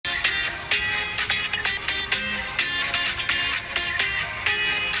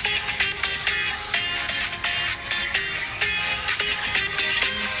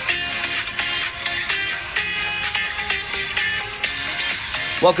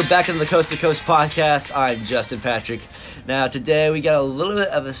Welcome back to the Coast to Coast podcast. I'm Justin Patrick. Now, today we got a little bit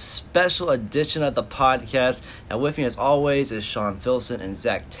of a special edition of the podcast. Now, with me as always is Sean Filson and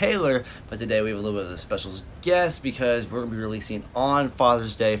Zach Taylor. But today we have a little bit of a special guest because we're going to be releasing on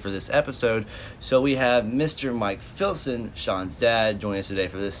Father's Day for this episode. So we have Mr. Mike Filson, Sean's dad, joining us today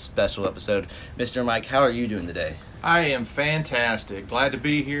for this special episode. Mr. Mike, how are you doing today? I am fantastic. Glad to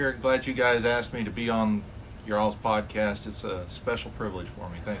be here. Glad you guys asked me to be on your all's podcast. It's a special privilege for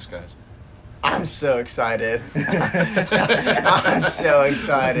me. Thanks, guys. I'm so excited. I'm so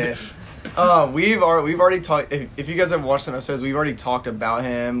excited. We've already talked. If you guys have watched some episodes, we've already talked about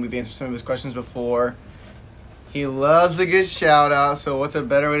him. We've answered some of his questions before. He loves a good shout out. So what's a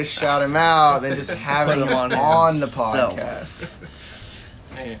better way to shout him out than just having him on the podcast?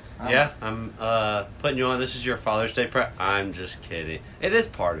 Hey, I'm putting you on. This is your Father's Day prep. I'm just kidding. It is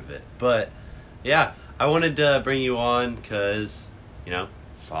part of it. But, yeah, I wanted to bring you on because,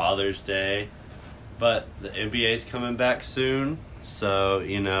 Father's Day. But the NBA's coming back soon.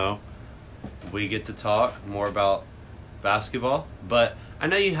 So, we get to talk more about basketball. But I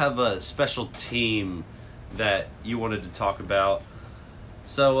know you have a special team that you wanted to talk about.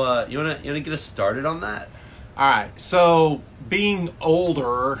 So, you wanna get us started on that? All right. So, being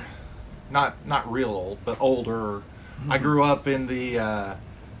older, not real old, but older, I grew up in the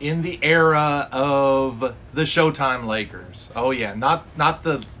era of the Showtime Lakers. Oh yeah, not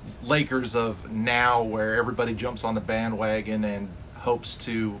the Lakers of now where everybody jumps on the bandwagon and hopes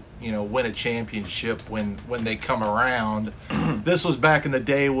to, win a championship when they come around. This was back in the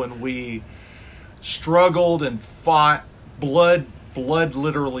day when we struggled and fought, blood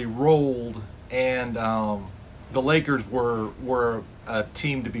literally rolled, and the Lakers were a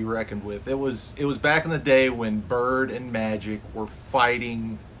team to be reckoned with. It was back in the day when Bird and Magic were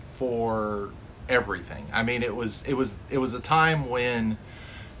fighting for everything. I mean, it was a time when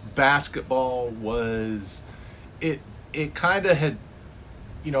basketball was it kind of had,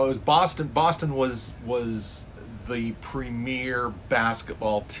 it was Boston. Boston was the premier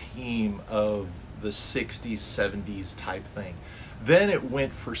basketball team of the 60s, 70s type thing. Then it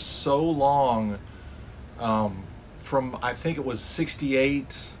went for so long. From I think it was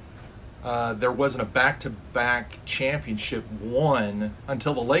 68, there wasn't a back-to-back championship won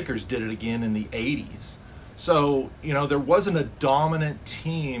until the Lakers did it again in the 80s. So, there wasn't a dominant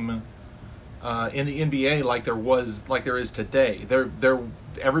team in the NBA like there is today.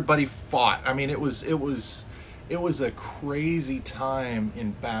 Everybody fought. I mean, it was a crazy time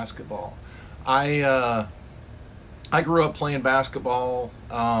in basketball. I grew up playing basketball.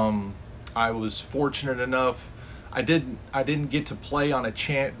 I was fortunate enough. I didn't get to play on the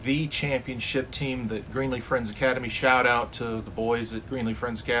championship team that Greenlee Friends Academy. Shout out to the boys at Greenlee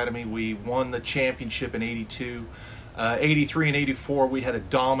Friends Academy. We won the championship in 82. 83 and 84 we had a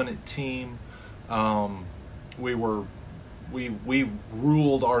dominant team. We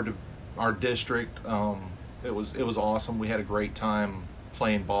ruled our district. It was awesome. We had a great time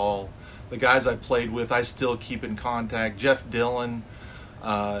playing ball. The guys I played with, I still keep in contact. Jeff Dillon,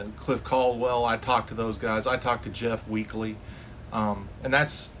 Cliff Caldwell, I talk to those guys. I talk to Jeff weekly. And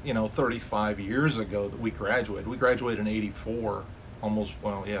that's, 35 years ago that we graduated. We graduated in 84,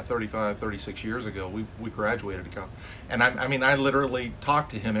 36 years ago. We graduated. And I literally talk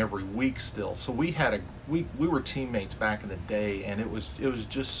to him every week still. So we were teammates back in the day, and it was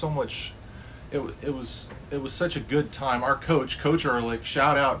just so much, it was such a good time. Our Coach Ehrlich,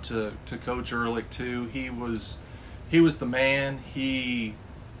 shout out to Coach Ehrlich too. He was the man. He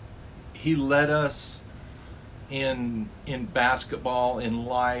led us in basketball, in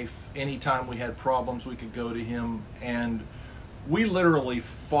life. Anytime we had problems, we could go to him, and we literally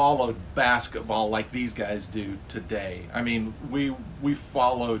followed basketball like these guys do today. I mean, we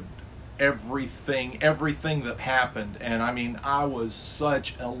followed everything that happened, and I was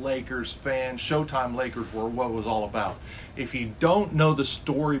such a Lakers fan. Showtime Lakers were what it was all about. If you don't know the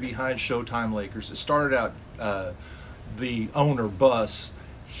story behind Showtime Lakers, it started out the owner, Buss.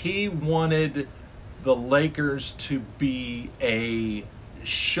 He wanted the Lakers to be a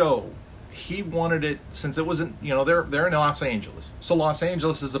show. He wanted it, since it wasn't, they're in Los Angeles. So Los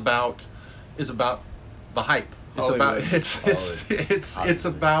Angeles is about the hype. It's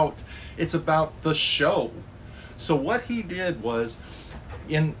about the show. So what he did was,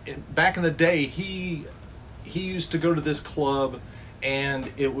 back in the day, he used to go to this club,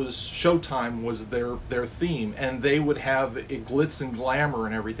 and it was Showtime was their theme, and they would have it glitz and glamour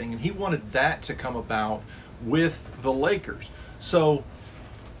and everything, and he wanted that to come about with the Lakers. So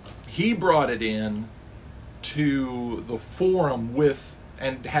he brought it in to the Forum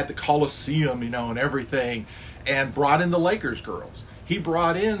and had the Coliseum, and everything, and brought in the Lakers girls. He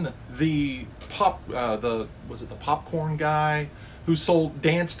brought in the popcorn guy who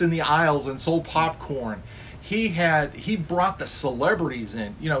danced in the aisles and sold popcorn. He brought the celebrities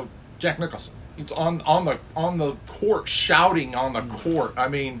in. You know, Jack Nicholson. He's on the court shouting on the court. I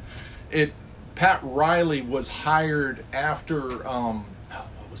mean, Pat Riley was hired after what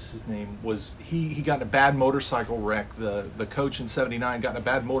was his name? He got in a bad motorcycle wreck. The coach in '79 got in a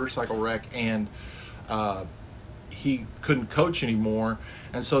bad motorcycle wreck, and he couldn't coach anymore,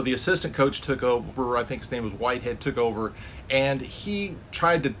 and so the assistant coach took over. I think his name was Whitehead. Took over, and he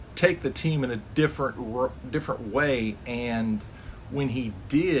tried to take the team in a different way. And when he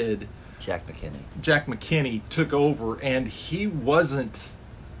did, Jack McKinney took over, and he wasn't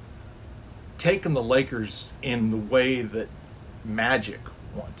taking the Lakers in the way that Magic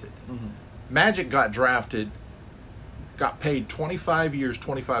wanted. Mm-hmm. Magic got drafted, got paid 25 years,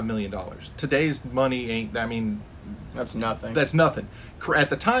 $25 million. Today's money that's nothing. That's nothing. At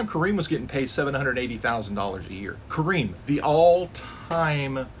the time, Kareem was getting paid $780,000 a year. Kareem, the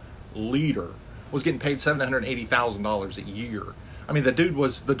all-time leader, was getting paid $780,000 a year. I mean, the dude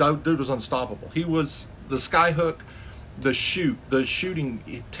was unstoppable. He was the skyhook, the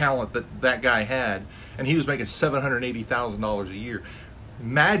shooting talent that guy had, and he was making $780,000 a year.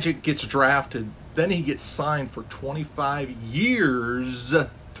 Magic gets drafted, then he gets signed for 25 years.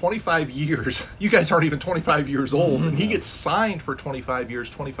 25 years. You guys aren't even 25 years old, and he gets signed for 25 years,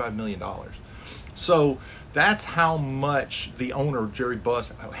 $25 million. So that's how much the owner, Jerry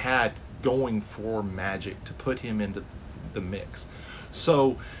Buss, had going for Magic to put him into the mix.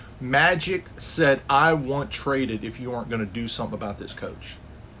 So Magic said, I want traded if you aren't going to do something about this coach.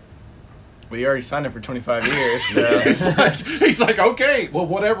 We already signed him for 25 years. So. he's like, okay, well,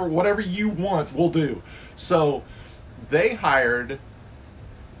 whatever you want, we'll do. So they hired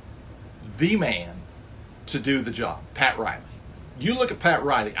the man to do the job, Pat Riley. You look at Pat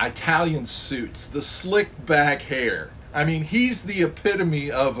Riley, Italian suits, the slick back hair. I mean, he's the epitome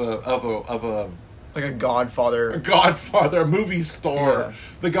of a like a Godfather. A movie star. Yeah.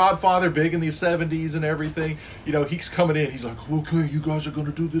 The Godfather, big in the 70s and everything. You know, he's coming in. He's like, okay, you guys are going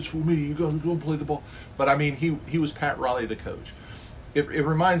to do this for me. You guys are going to play the ball. But, I mean, he was Pat Riley, the coach. It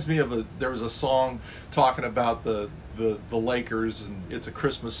reminds me of there was a song talking about the Lakers, and it's a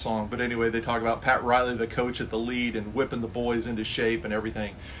Christmas song. But anyway, they talk about Pat Riley, the coach, at the lead and whipping the boys into shape and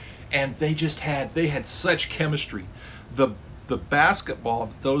everything. And they had such chemistry. The basketball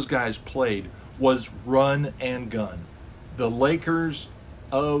that those guys played was run and gun. The Lakers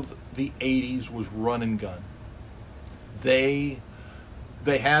of the 80s was run and gun. They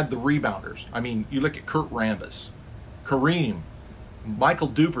had the rebounders. I mean, you look at Kurt Rambis, Kareem, Michael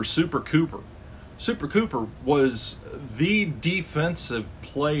Duper, Super Cooper. Super Cooper was the defensive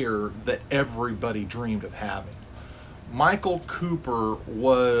player that everybody dreamed of having. Michael Cooper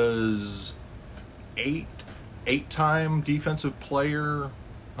was eight-time defensive player,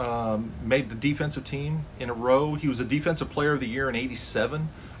 made the defensive team in a row. He was a defensive player of the year in '87.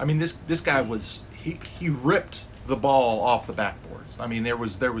 I mean, this guy was he ripped the ball off the backboards. I mean, there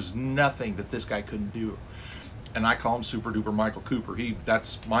was nothing that this guy couldn't do. And I call him Super Duper Michael Cooper.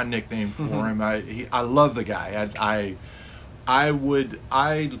 That's my nickname for him. I love the guy.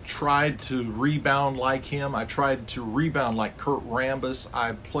 I tried to rebound like him. I tried to rebound like Kurt Rambis.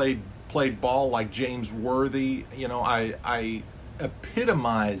 I played ball like James Worthy. You know, I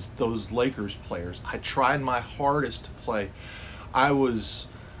epitomized those Lakers players. I tried my hardest to play.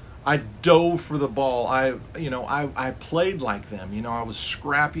 I dove for the ball. I played like them. You know, I was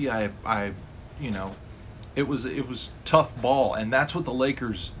scrappy. It was tough ball, and that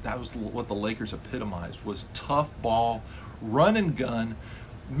was what the Lakers epitomized, was tough ball, run and gun,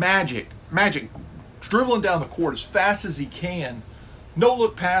 Magic dribbling down the court as fast as he can, no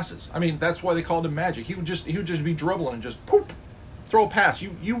look passes. I mean, that's why they called him Magic. He would just be dribbling and just poof, throw a pass.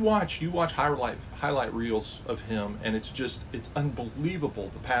 You watch highlight reels of him, and it's unbelievable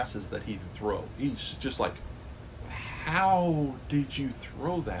the passes that he can throw. He's just like, how did you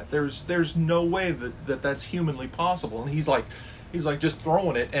throw that? There's no way that's humanly possible. And he's like just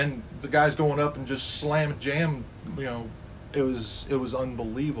throwing it, and the guy's going up and just slam jam. You know, it was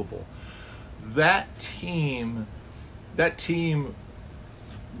unbelievable. That team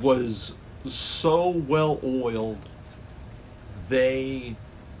was so well oiled. They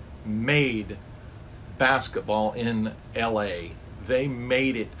made basketball in LA. They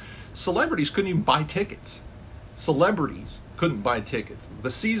made it. Celebrities couldn't even buy tickets. Celebrities couldn't buy tickets. The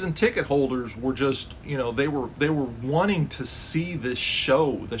season ticket holders were just, you know, they were wanting to see this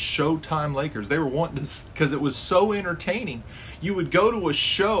show, the Showtime Lakers. They were wanting to, because it was so entertaining. You would go to a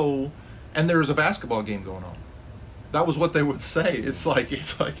show and there was a basketball game going on. That was what they would say. It's like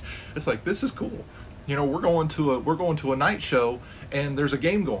this is cool. You know, we're going to a night show and there's a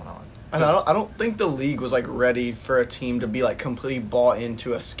game going on. And I don't think the league was like ready for a team to be like completely bought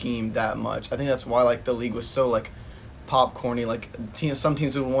into a scheme that much. I think that's why like the league was so like popcorny. Like some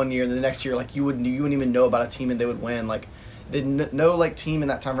teams would win 1 year, and the next year like you wouldn't even know about a team and they would win. Like no like team in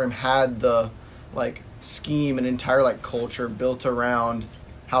that time frame had the like scheme and entire like culture built around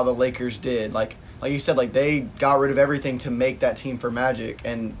how the Lakers did. Like you said, like they got rid of everything to make that team for Magic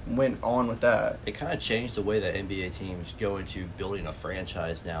and went on with that. It kind of changed the way that NBA teams go into building a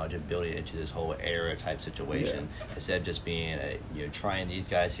franchise now, to building it into this whole era type situation, instead of just being trying these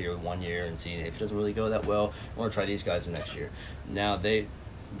guys here 1 year and seeing if it doesn't really go that well, we're gonna try these guys the next year. Now the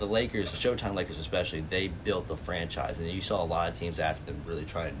Lakers, the Showtime Lakers especially, they built the franchise, and you saw a lot of teams after them really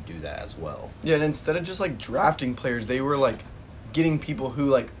trying to do that as well. Yeah, and instead of just like drafting players, they were like getting people who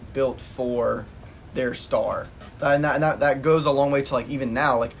like built for their star, and that goes a long way to like even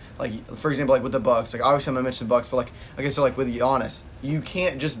now, like for example, like with the Bucks, like obviously I'm gonna mention the Bucks, but like okay, so like with Giannis, you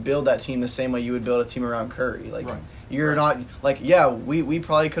can't just build that team the same way you would build a team around Curry. Like you're not like we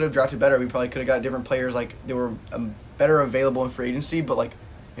probably could have drafted better, we probably could have got different players like they were better available in free agency, but like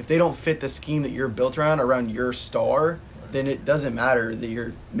if they don't fit the scheme that you're built around your star, then it doesn't matter that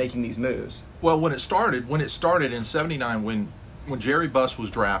you're making these moves. Well, when it started in '79, when Jerry Buss was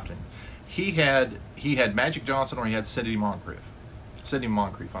drafting, he had Magic Johnson or he had Sidney Moncrief,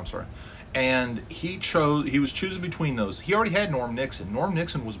 I'm sorry, and he was choosing between those. He already had Norm Nixon. Norm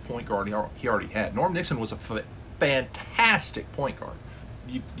Nixon was a point guard. He already had. Norm Nixon was a fantastic point guard.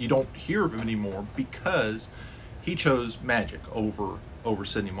 You don't hear of him anymore because he chose Magic over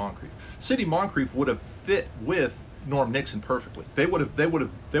Sidney Moncrief. Sidney Moncrief would have fit with Norm Nixon perfectly. They would have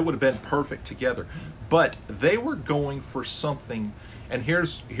been perfect together. But they were going for something, and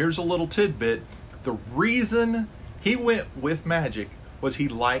here's a little tidbit. The reason he went with Magic was he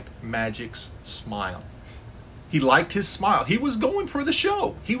liked Magic's smile. He liked his smile. He was going for the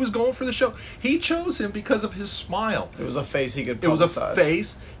show. He chose him because of his smile. It was a face he could publicize.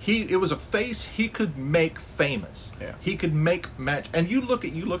 It was a face he could make famous. Yeah. He could make Magic. And you look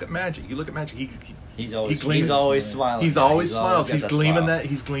at Magic. He's always smiling. He's always smiles. He's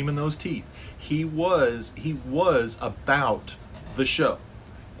gleaming those teeth. He was about the show.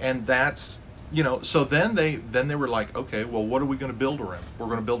 And that's, so then they were like, okay, well, what are we going to build around? We're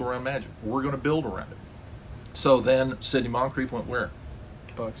going to build around Magic. We're going to build around it. So then Sidney Moncrief went where?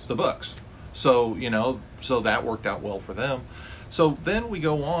 Bucks. The Bucks. So, so that worked out well for them. So then we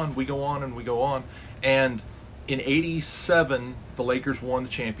go on. And in '87, the Lakers won the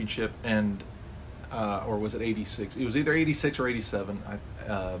championship, and or was it '86? It was either '86 or '87.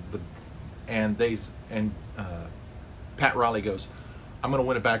 Pat Riley goes, I'm going to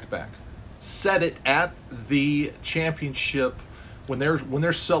win it back to back. Said it at the championship when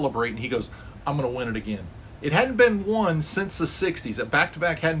they're celebrating. He goes, I'm going to win it again. It hadn't been won since the '60s. A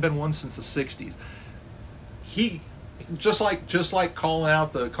back-to-back hadn't been won since the '60s. He just like calling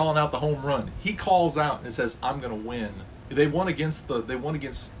out the home run. He calls out and says, "I'm going to win." They won against the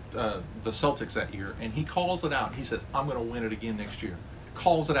Celtics that year, and he calls it out. He says, "I'm going to win it again next year."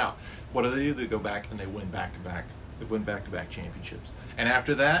 Calls it out. What do? They go back and they win back-to-back. They win back-to-back championships. And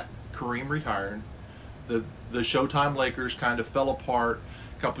after that, Kareem retired. The Showtime Lakers kind of fell apart.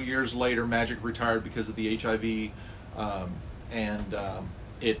 A couple years later, Magic retired because of the HIV,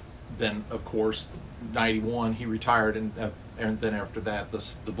 then of course '91 he retired, and then after that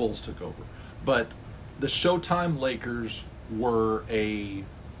the Bulls took over. But the Showtime Lakers were if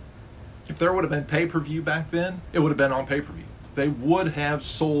there would have been pay-per-view back then, it would have been on pay-per-view. They would have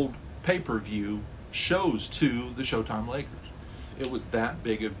sold pay-per-view shows to the Showtime Lakers. It was that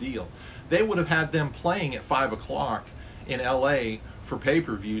big of a deal. They would have had them playing at 5 o'clock in LA for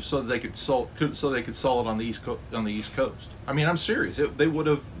pay-per-view so that they could sell it on the East Coast. I mean, I'm serious. They would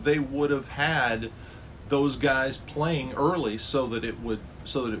have had those guys playing early so that it would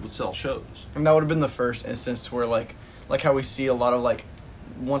sell shows. And that would have been the first instance to where like how we see a lot of like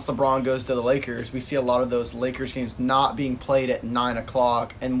once LeBron goes to the Lakers, we see a lot of those Lakers games not being played at 9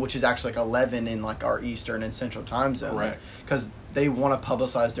 o'clock, and which is actually like 11 in like our Eastern and Central time zone. Correct. Because they want to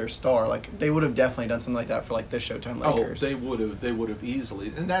publicize their star. Like they would have definitely done something like that for like the Showtime Lakers. Oh, they would have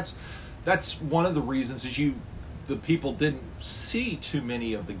easily, and that's one of the reasons the people didn't see too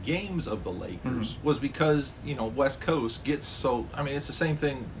many of the games of the Lakers was because West Coast gets so. I mean, it's the same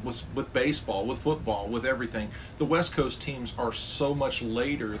thing with baseball, with football, with everything. The West Coast teams are so much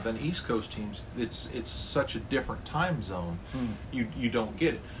later than East Coast teams. It's such a different time zone. You don't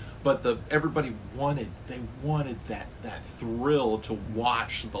get it. but everybody wanted that thrill to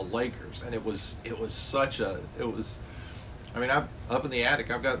watch the Lakers, and it was I mean, I'm up in the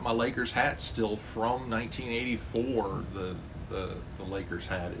attic. I've got my Lakers hat still from 1984. The Lakers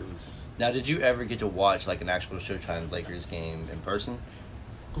hat. It was. Now, did you ever get to watch like an actual Showtime Lakers game in person?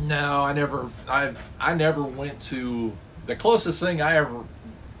 No, I never. I never went to the closest thing I ever.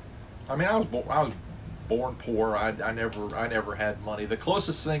 I mean, I was born poor. I never had money. The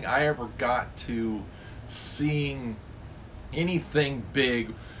closest thing I ever got to seeing anything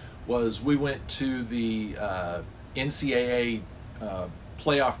big was we went to the NCAA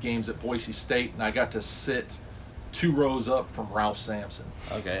playoff games at Boise State, and I got to sit 2 rows up from Ralph Sampson.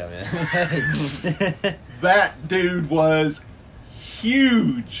 Okay, I mean. That dude was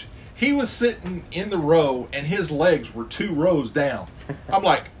huge. He was sitting in the row, and his legs were 2 rows down. I'm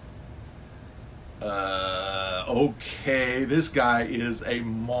like, okay, this guy is a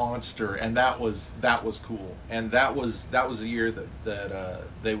monster, and that was cool. And that was the year that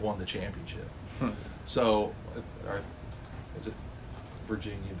they won the championship. So, is it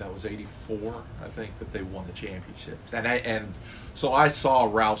Virginia? That was '84, I think, that they won the championships. And so I saw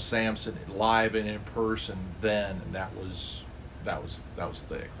Ralph Sampson live and in person then, and that was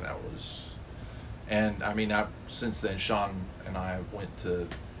thick. And I mean, since then, Sean and I went to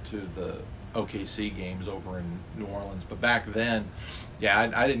the OKC games over in New Orleans, but back then,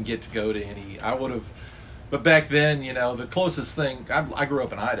 yeah, I didn't get to go to any. I would have, but back then, you know, the closest thing. I grew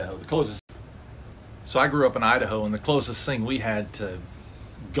up in Idaho. So I grew up in Idaho, and the closest thing we had to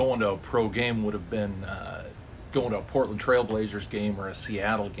going to a pro game would have been going to a Portland Trailblazers game or a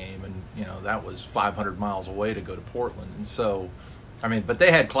Seattle game, and you know that was 500 miles away to go to Portland. And so, I mean, but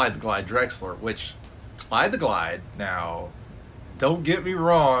they had Clyde the Glide Drexler, which Clyde the Glide. Now, don't get me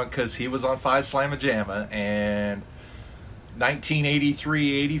wrong, because he was on Phi Slamma Jamma, and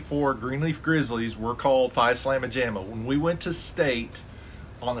 1983-84 Greenleaf Grizzlies were called Phi Slamma Jamma. When we went to state,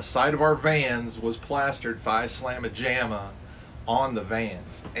 on the side of our vans was plastered Phi Slamma Jamma on the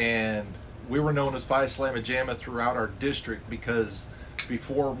vans, and we were known as Phi Slamma Jamma throughout our district because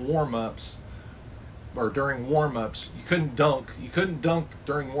before warm-ups or during warm-ups you couldn't dunk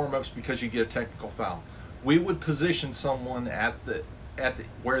during warm-ups because you get a technical foul. We would position someone at the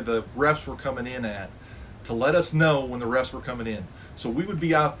where the refs were coming in at to let us know when the refs were coming in, so we would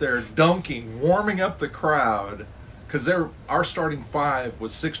be out there dunking, warming up the crowd. Because our starting 5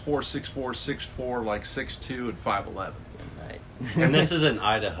 was 6'4", 6'4", 6'4", like 6'2", and 5'11". And this is in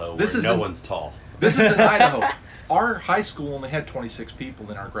Idaho, where no one's tall. This is in Idaho. Our high school only had 26 people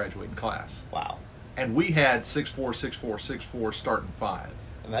in our graduating class. Wow. And we had 6'4", 6'4", 6'4", starting 5.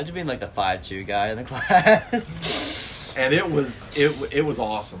 Imagine being like the 5'2" guy in the class. And it was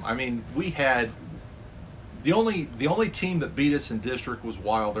awesome. I mean, we had the only team that beat us in district was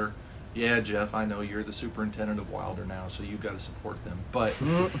Wilder. Yeah, Jeff, I know you're the superintendent of Wilder now, so you've got to support them. But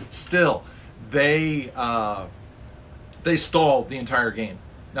still, they stalled the entire game.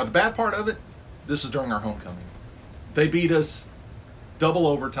 Now, the bad part of it, this was during our homecoming. They beat us double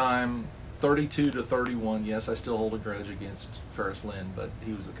overtime, 32-31. Yes, I still hold a grudge against Ferris Lynn, but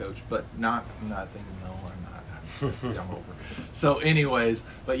he was the coach. But nothing. No, I'm not. I'm over. So, anyways,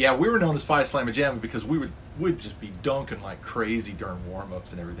 but yeah, we were known as Phi Slamma Jamma because we'd just be dunking like crazy during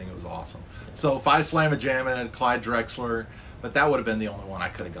warm-ups and everything. It was awesome. So Phi Slamma Jamma and Clyde Drexler, but that would have been the only one I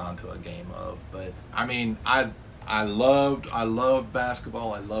could have gone to a game of. But I mean, I loved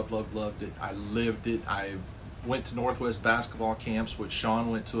basketball. I loved it. I lived it. I went to Northwest basketball camps, which Sean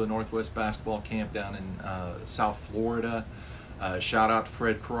went to a Northwest basketball camp down in South Florida. Shout out to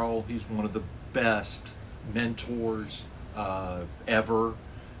Fred Kroll. He's one of the best mentors ever.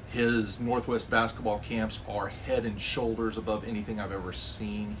 His Northwest basketball camps are head and shoulders above anything I've ever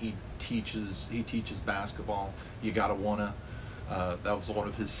seen. He teaches basketball. You gotta wanna. That was one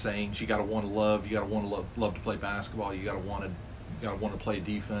of his sayings. You gotta want to love. You gotta want to love to play basketball. You gotta want to play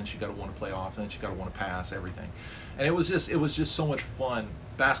defense. You gotta want to play offense. You gotta want to pass everything. And it was just so much fun.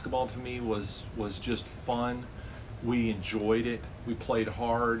 Basketball to me was just fun. We enjoyed it. We played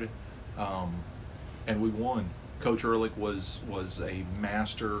hard, and we won. Coach Ehrlich was a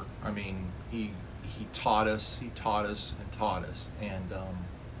master. I mean, he taught us, and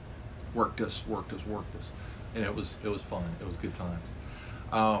worked us, and it was fun. It was good times.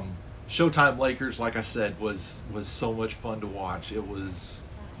 Showtime Lakers, like I said, was so much fun to watch. It was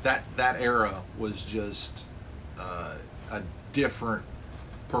that era was just a different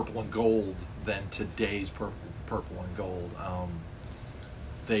purple and gold than today's purple and gold.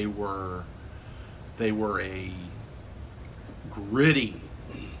 They were a gritty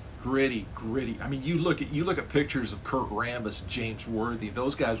gritty. I mean, you look at pictures of Kurt Rambis, James Worthy.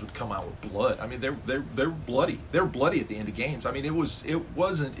 Those guys would come out with blood. I mean, they're bloody. They're bloody at the end of games. I mean, it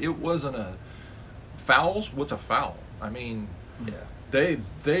wasn't a fouls. What's a foul? I mean, they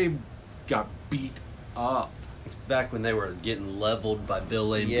got beat up. It's back when they were getting leveled by Bill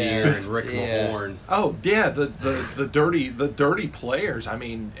Laimbeer and Rick Mahorn. Oh yeah, the dirty players. I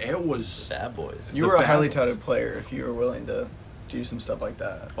mean, it was bad boys. You were a highly touted player if you were willing to do some stuff like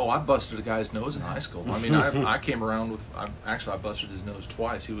that. Oh, I busted a guy's nose in high school. I mean, I came around with. I busted his nose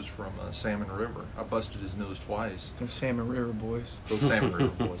twice. He was from Salmon River. I busted his nose twice. Those Salmon River boys. Those Salmon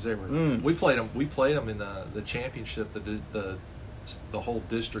River boys. They were. We played them in the championship. The whole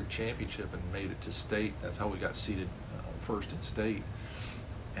district championship and made it to state. That's how we got seated first in state.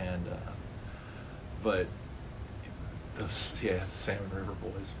 And but the Salmon River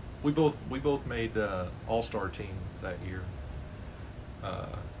boys. We both made all-star team that year.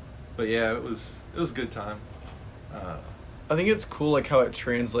 But yeah, it was a good time. I think it's cool like how it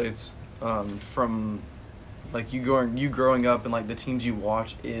translates from like you growing up and like the teams you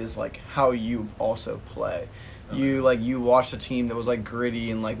watch is like how you also play. You watched a team that was like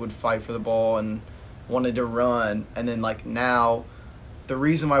gritty and like would fight for the ball and wanted to run, and then like now the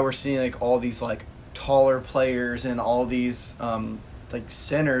reason why we're seeing like all these like taller players and all these like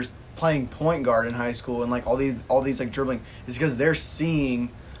centers playing point guard in high school and like all these like dribbling is because they're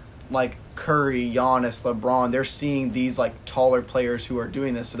seeing like Curry, Giannis, LeBron. They're seeing these like taller players who are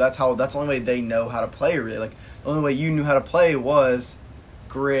doing this, so that's the only way they know how to play. Really, like the only way you knew how to play was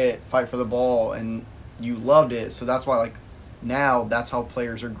grit, fight for the ball, and you loved it. So that's why like now that's how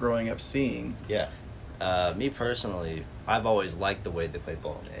players are growing up seeing. Yeah. Me personally, I've always liked the way they played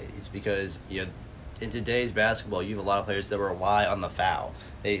ball in the 80s because in today's basketball, you have a lot of players that rely on the foul.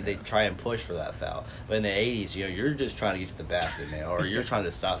 They try and push for that foul. But in the 80s, you're just trying to get to the basket, man, or you're trying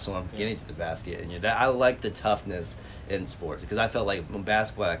to stop someone from getting to the basket. And I like the toughness in sports because I felt like when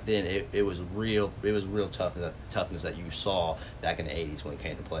basketball back then, it was real toughness that you saw back in the 80s when it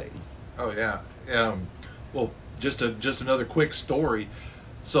came to playing. Oh yeah. Well, just another quick story.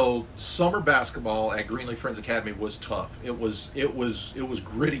 So summer basketball at Greenlee Friends Academy was tough. It was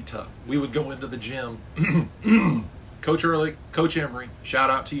gritty tough. We would go into the gym. Coach Ehrlich, Coach Emery, shout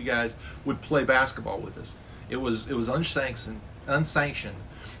out to you guys, would play basketball with us. It was unsanctioned,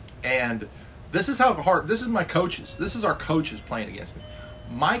 and this is how hard. This is my coaches. This is our coaches playing against me.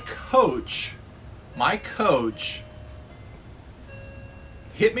 My coach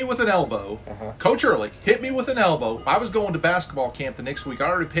hit me with an elbow. Coach Ehrlich hit me with an elbow. I was going to basketball camp the next week. I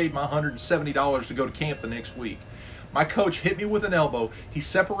already paid my $170 to go to camp the next week. My coach hit me with an elbow. He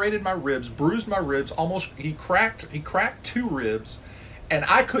separated my ribs, bruised my ribs, he cracked 2 ribs, and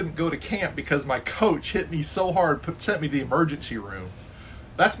I couldn't go to camp because my coach hit me so hard, sent me to the emergency room.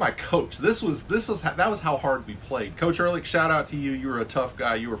 That's my coach. That was how hard we played. Coach Ehrlich, shout out to you. You were a tough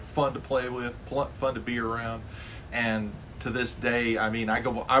guy. You were fun to play with, fun to be around, and to this day, I mean,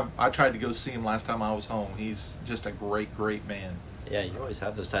 I tried to go see him last time I was home. He's just a great man. Yeah, you always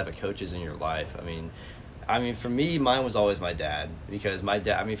have those type of coaches in your life. I mean, for me, mine was always my dad because my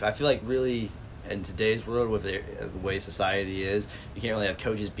dad. I mean, I feel like really in today's world with the way society is, you can't really have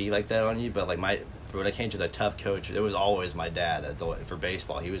coaches be like that on you. But like when I came to the tough coach, it was always my dad. For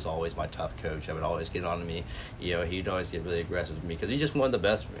baseball, he was always my tough coach. I would always get on to me. He'd always get really aggressive with me because he just wanted the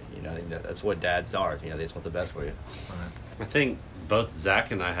best for me. That's what dads are. They just want the best for you. I think both Zach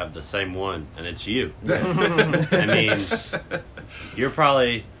and I have the same one, and it's you. I mean, you're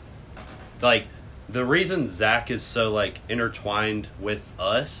probably like the reason Zach is so like intertwined with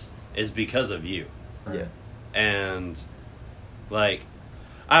us is because of you. Yeah. And like,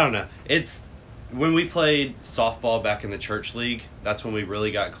 I don't know. It's when we played softball back in the church league, that's when we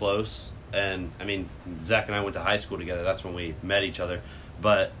really got close. And I mean, Zach and I went to high school together. That's when we met each other.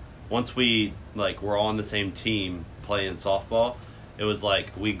 But once we were all on the same team playing softball, it was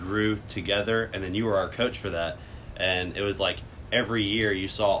like we grew together, and then you were our coach for that. And it was like every year you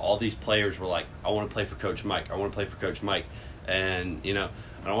saw all these players were like, I want to play for Coach Mike. I want to play for Coach Mike. And,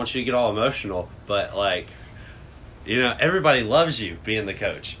 I don't want you to get all emotional, but everybody loves you being the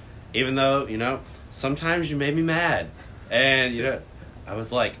coach. Even though, sometimes you made me mad. And, I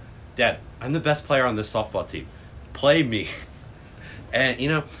was like, Dad, I'm the best player on this softball team. Play me.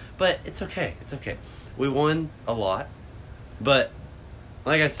 And, but it's okay. It's okay. We won a lot. But,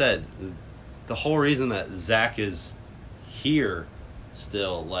 like I said, the whole reason that Zach is here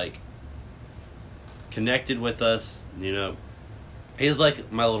still, connected with us, he's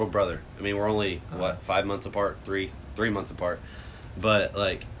like my little brother. I mean, we're only, 5 months apart, 3 months apart. But,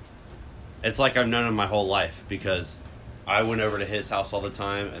 it's like I've known him my whole life because I went over to his house all the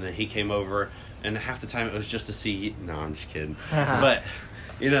time, and then he came over, and half the time it was just to see. No, I'm just kidding. But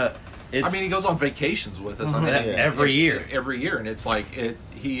it's. I mean, he goes on vacations with us. I mean, every year, and it's like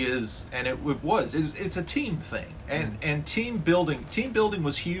he is, and it was. It's a team thing, and team building. Team building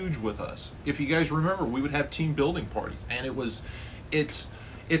was huge with us. If you guys remember, we would have team building parties, and it's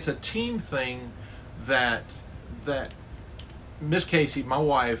a team thing that Miss Casey, my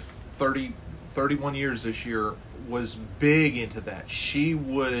wife, 31 years this year, was big into that. She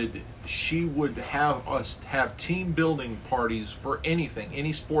would have us have team building parties for anything,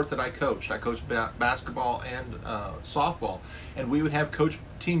 any sport that I coached. I coached basketball and softball, and we would have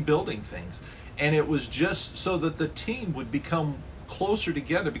team building things. And it was just so that the team would become closer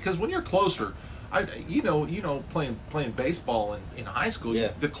together, because when you're closer, playing baseball in high school,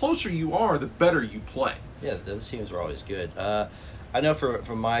 the closer you are, the better you play. Yeah, those teams were always good. I know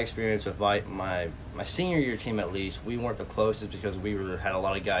from my experience with my senior year team, at least, we weren't the closest because we had a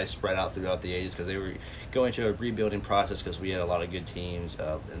lot of guys spread out throughout the ages because they were going through a rebuilding process, because we had a lot of good teams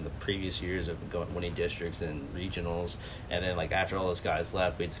in the previous years of winning districts and regionals. And then, like, after all those guys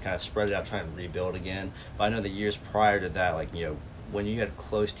left, we just kind of spread it out trying to rebuild again. But I know the years prior to that, like, when you had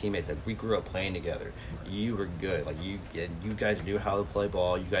close teammates, like, we grew up playing together, you were good. Like, you guys knew how to play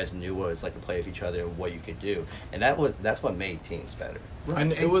ball. You guys knew what it's like to play with each other and what you could do, and that's what made teams better. Right.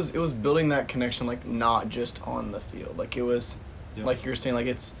 And it was building that connection, like, not just on the field. Like, it was, like you were saying, like,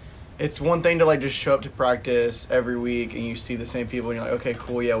 it's one thing to, like, just show up to practice every week and you see the same people and you're like, okay,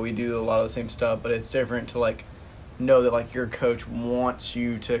 cool, yeah, we do a lot of the same stuff. But it's different to, like, know that, like, your coach wants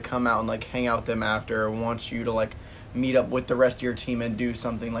you to come out and, like, hang out with them after, or wants you to, like, meet up with the rest of your team and do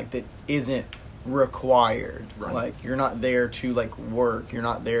something, like, that isn't required. Right. Like, you're not there to, like, work. You're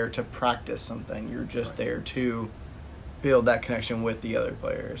not there to practice something. You're just there to build that connection with the other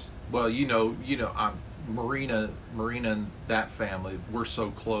players. Well, Marina and that family, we're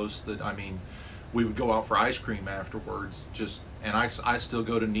so close that, I mean, we would go out for ice cream afterwards. And I still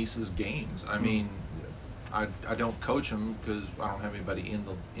go to Niece's games. I mean, I don't coach them because I don't have anybody in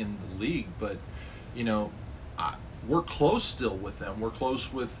the league, but we're close still with them. We're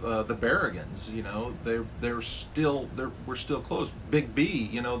close with the Berrigans. We're still close. Big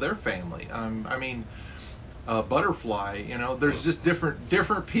B, their family. I mean, Butterfly. There's just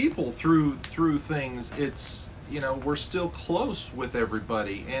different people through things. It's we're still close with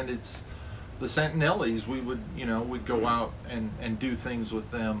everybody, and it's the Santinellis. We would we'd go out and do things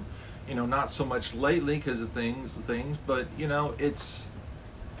with them. Not so much lately because of things, but it's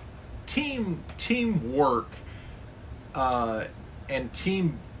teamwork. And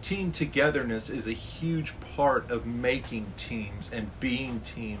team togetherness is a huge part of making teams and being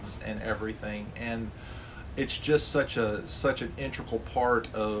teams and everything, and it's just such an integral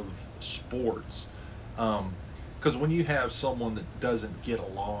part of sports. Because when you have someone that doesn't get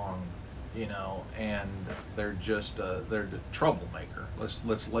along, and they're just they're the troublemaker.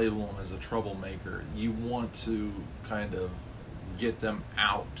 Let's label them as a troublemaker. You want to kind of get them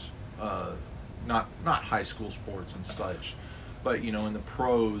out. Not high school sports and such, but in the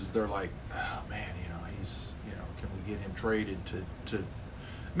pros, they're like, oh man, he's can we get him traded to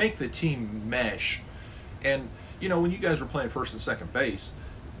make the team mesh? And when you guys were playing first and second base,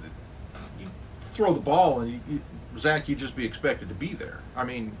 you throw the ball and Zach, you'd just be expected to be there. I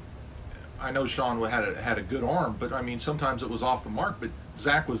mean, I know Sean had a good arm, but I mean sometimes it was off the mark, but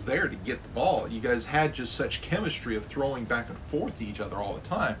Zach was there to get the ball. You guys had just such chemistry of throwing back and forth to each other all the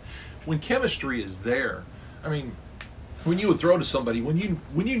time. When chemistry is there, I mean, when you would throw to somebody, when you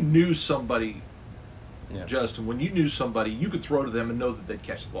knew somebody, Justin, when you knew somebody, you could throw to them and know that they'd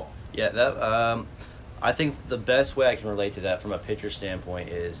catch the ball. Yeah, that I think the best way I can relate to that from a pitcher standpoint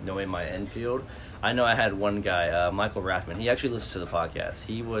is knowing my infield. I know I had one guy, Michael Rathman. He actually listens to the podcast.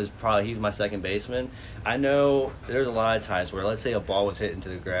 He's my second baseman. I know there's a lot of times where, let's say, a ball was hit into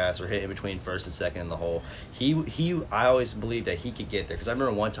the grass or hit in between first and second in the hole. I always believed that he could get there, because I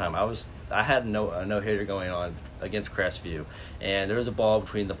remember one time I had a no-hitter going on against Crestview, and there was a ball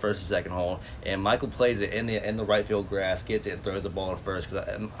between the first and second hole, and Michael plays it in the right field grass, gets it, and throws the ball to first.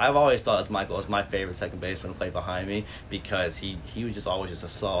 Because I've always thought Michael was my favorite second baseman to play behind me, because he was just always just a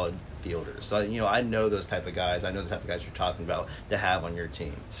solid fielder. So I know those type of guys. I know the type of guys you're talking about to have on your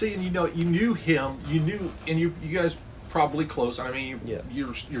team. See, and you knew him. And you guys probably close. I mean,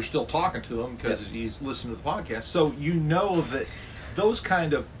 you're still talking to him because he's listening to the podcast. So that those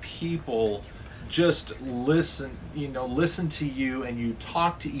kind of people just listen to you, and you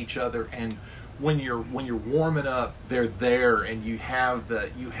talk to each other, and when you're warming up, they're there, and you have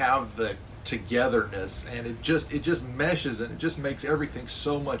the togetherness, and it just meshes, and it just makes everything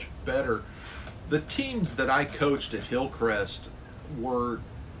so much better the teams that I coached at Hillcrest were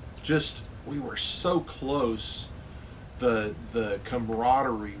just, we were so close. The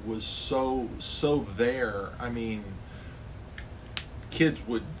camaraderie was so there. I mean, kids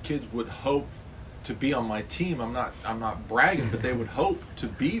would hope to be on my team. I'm not bragging, but they would hope to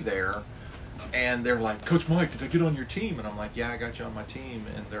be there. And they're like, Coach Mike, did I get on your team? And I'm like, yeah, I got you on my team.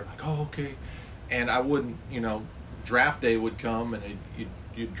 And they're like, oh, okay. And I wouldn't, draft day would come and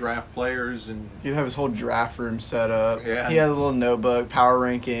you'd draft players and You'd have his whole draft room set up. Yeah. He had a little notebook, power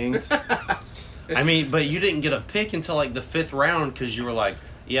rankings. I mean, but you didn't get a pick until like the 5th round because you were like,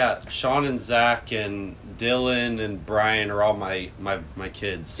 yeah, Sean and Zach and Dylan and Brian are all my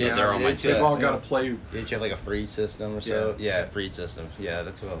kids. So Yeah, they're on my they've team. all got to play. Did you have like a free system or so? Yeah. Yeah, free system. Yeah,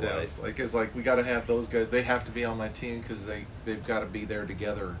 that's what it Yeah, was. it's like we got to have those guys. They have to be on my team because they've got to be there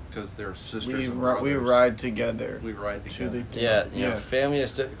together because they're sisters we and brothers. ride together. We ride together. Yeah, Yeah. family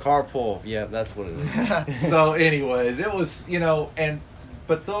is carpool. Yeah, that's what it is. So, anyways, it was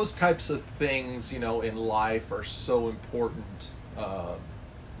but those types of things in life are so important.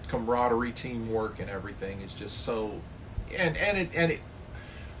 Camaraderie, teamwork, and everything is just so, and it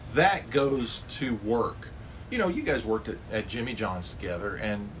that goes to work. You guys worked at Jimmy John's together,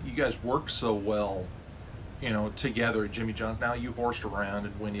 and you guys worked so well, together at Jimmy John's. Now you horsed around,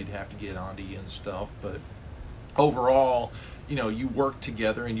 and when you'd have to get onto you and stuff, but overall, you worked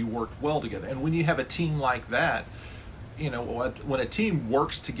together and you worked well together. And when you have a team like that, when a team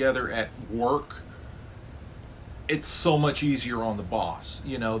works together at work, it's so much easier on the boss.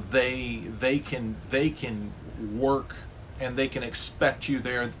 They can work and they can expect you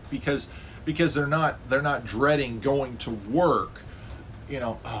there because they're not dreading going to work.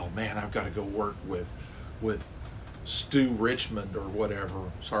 Oh man, I've got to go work with Stu Richmond or whatever.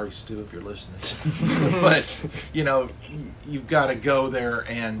 Sorry, Stu, if you're listening. But you've got to go there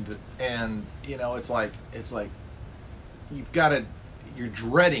and it's like you're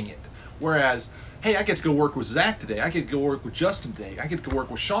dreading it. Whereas, hey, I get to go work with Zach today. I get to go work with Justin today. I get to go work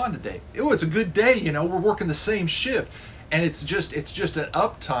with Sean today. Oh, it's a good day. We're working the same shift, and it's just an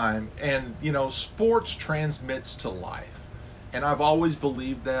uptime. And sports transmits to life, and I've always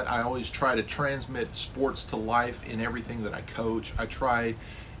believed that. I always try to transmit sports to life in everything that I coach. I try,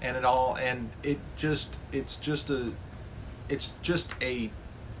 and it's just a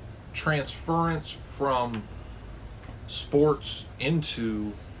transference from sports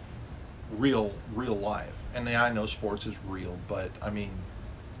into real life. And I know sports is real, but I mean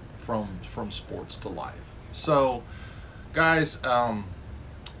from sports to life. So guys, I'll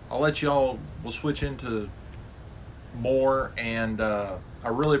let y'all, we'll switch into more, and I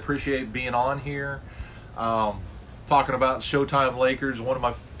really appreciate being on here, talking about Showtime Lakers, one of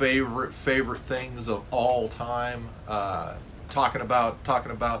my favorite things of all time, talking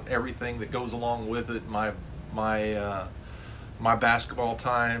about everything that goes along with it. My basketball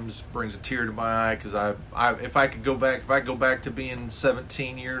times brings a tear to my eye because if I could go back to being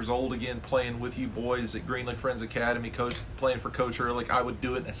 17 years old again, playing with you boys at Greenlee Friends Academy, playing for Coach Ehrlich, I would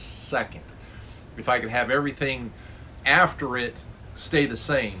do it in a second. If I could have everything after it stay the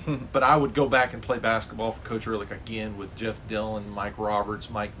same, but I would go back and play basketball for Coach Ehrlich again with Jeff Dillon, Mike Roberts,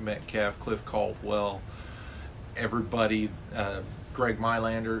 Mike Metcalf, Cliff Caldwell, everybody, Greg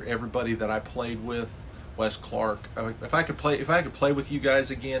Mylander, everybody that I played with. Wes Clark. If I could play with you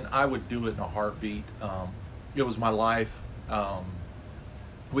guys again, I would do it in a heartbeat. It was my life.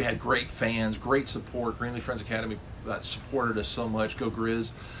 We had great fans, great support. Greenlee Friends Academy supported us so much. Go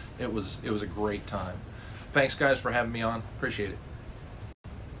Grizz! It was a great time. Thanks, guys, for having me on. Appreciate it.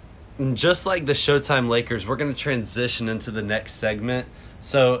 And just like the Showtime Lakers, we're going to transition into the next segment.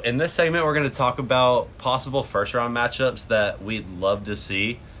 So in this segment, we're going to talk about possible first-round matchups that we'd love to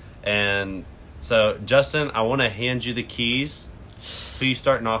see. And so, Justin, I want to hand you the keys. Who are you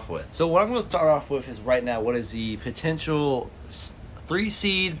starting off with? So what I'm going to start off with is right now, what is the potential 3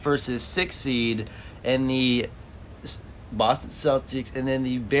 seed versus 6 seed in the Boston Celtics, and then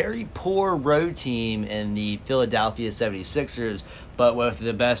the very poor road team in the Philadelphia 76ers, but with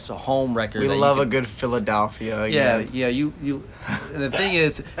the best home record. We love a good Philadelphia. Yeah, you. The thing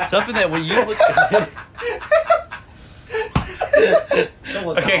is, something that when you look.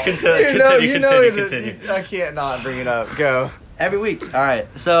 Okay, continue. I can't not bring it up. Go. Every week. All right.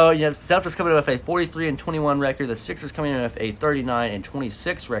 So, Celtics coming in with a 43-21 record. The Sixers coming in with a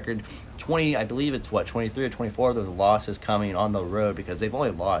 39-26 record. 23 or 24 of those losses coming on the road because they've only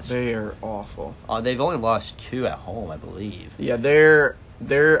lost. They are awful. They've only lost 2 at home, I believe. Yeah, they're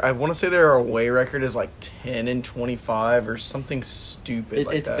I want to say their away record is like 10-25 or something stupid.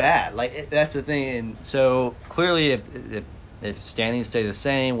 It's bad. That's the thing. And so clearly, if standings stay the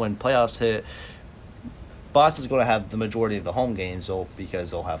same when playoffs hit, Boston's going to have the majority of the home games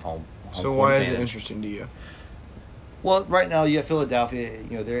because they'll have home So court why is it advantage. interesting to you? Well, right now you have Philadelphia.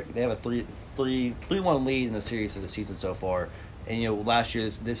 They have a 3-1 lead in the series for the season so far. And last year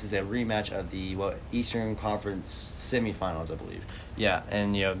this is a rematch of the Eastern Conference semifinals, I believe. Yeah,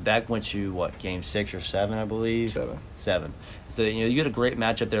 and that went to game 6 or 7, I believe. 7. So you had a great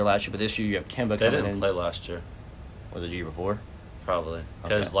matchup there last year, but this year you have Kemba They coming in. didn't play last year, Was it the year before? probably.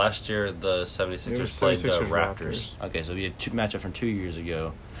 Because Okay. last year the 76ers played the 76ers Raptors. Okay, so we had matchup from 2 years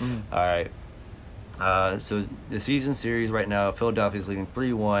ago. Mhm. All right. So the season series right now, Philadelphia's leading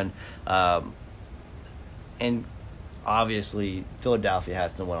 3-1, and obviously Philadelphia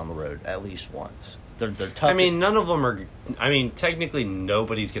has to win on the road at least once. They're tough. I mean, none of them are. I mean, technically,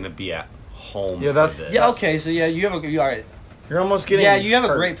 nobody's going to be at home. Yeah, for that's- this. yeah, okay. So yeah, you have all right. You're almost getting Yeah, you have a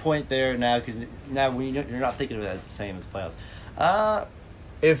hurt. great point there now because now you're not thinking of it as the same as playoffs.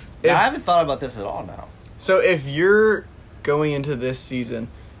 If I haven't thought about this at all now. So if you're going into this season,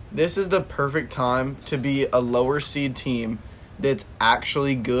 this is the perfect time to be a lower seed team that's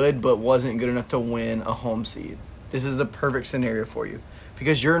actually good but wasn't good enough to win a home seed. This is the perfect scenario for you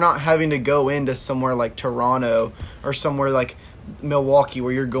because you're not having to go into somewhere like Toronto or somewhere like Milwaukee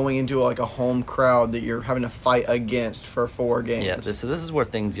where you're going into a home crowd that you're having to fight against for 4 games. Yeah, so this is where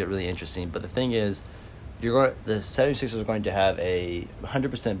things get really interesting. But the thing is, the 76ers are going to have a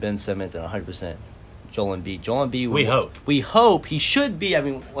 100% Ben Simmons and 100% Joel Embiid. Joel Embiid. We hope he should be. I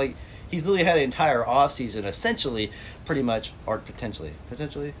mean, he's literally had an entire offseason, essentially, pretty much, or potentially.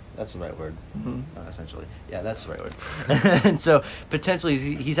 That's the right word. Mhm. Not essentially. Yeah, that's the right word. And so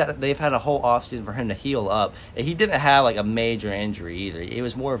potentially, they've had a whole offseason for him to heal up. And he didn't have a major injury either. It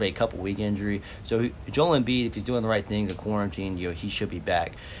was more of a couple week injury. So Joel Embiid, if he's doing the right things in quarantine, he should be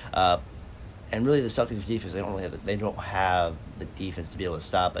back. And really, the Celtics defense, they don't have the defense to be able to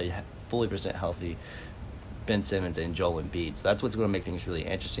stop a fully % healthy Ben Simmons and Joel Embiid. So that's what's going to make things really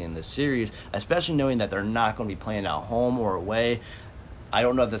interesting in this series, especially knowing that they're not going to be playing at home or away. I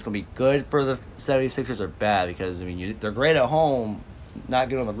don't know if that's going to be good for the 76ers or bad because, they're great at home, not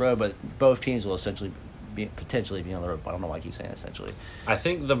good on the road, but both teams will essentially potentially be on the road. I don't know why I keep saying essentially. I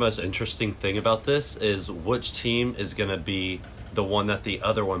think the most interesting thing about this is which team is going to be the one that the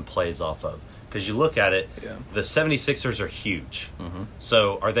other one plays off of. Because you look at it, Yeah. the 76ers are huge. Mm-hmm.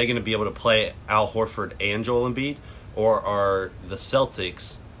 So are they going to be able to play Al Horford and Joel Embiid? Or are the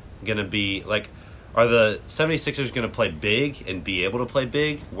Celtics going to be, are the 76ers going to play big and be able to play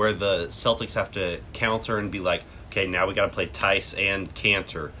big? Where the Celtics have to counter and be like, okay, now we got to play Tice and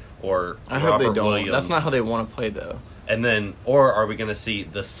Cantor. Or I hope Robert they don't. Williams. That's not how they want to play, though. And then, or are we going to see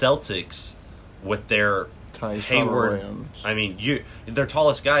the Celtics with their Tice, Hayward? Williams. I mean, their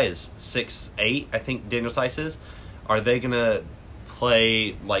tallest guy is 6'8", I think Daniel Tice is. Are they going to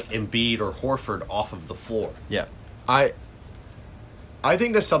play Embiid or Horford off of the floor? Yeah. I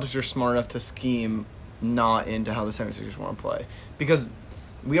think the Celtics are smart enough to scheme not into how the 76ers want to play. Because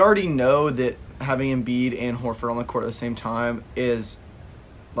we already know that having Embiid and Horford on the court at the same time is,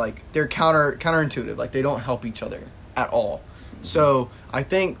 they're counterintuitive. They don't help each other at all. Mm-hmm. So I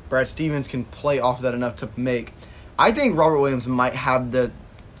think Brad Stevens can play off of that enough to make... I think Robert Williams might have the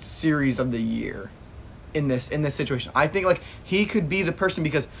series of the year in this situation. I think he could be the person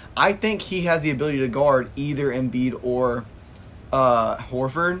because I think he has the ability to guard either Embiid or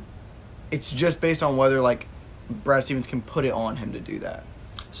Horford. It's just based on whether Brad Stevens can put it on him to do that.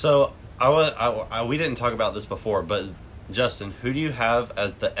 So we didn't talk about this before, but Justin, who do you have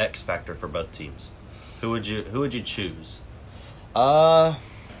as the X factor for both teams? Who would you choose?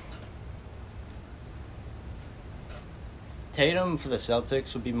 Tatum for the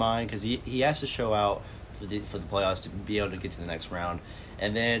Celtics would be mine because he has to show out for the playoffs to be able to get to the next round.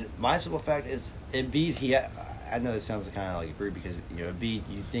 And then my simple fact is Embiid. I know this sounds kind of rude because Embiid,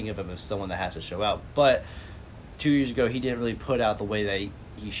 you think of him as someone that has to show out, but 2 years ago he didn't really put out the way that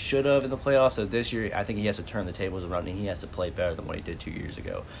he should have in the playoffs. So this year I think he has to turn the tables around and he has to play better than what he did 2 years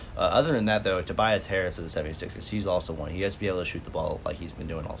ago. Other than that, though, Tobias Harris of the 76ers, he's also one. He has to be able to shoot the ball like he's been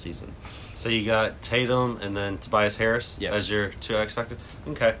doing all season. So you got Tatum and then Tobias Harris Yeah. as your 2 X factor?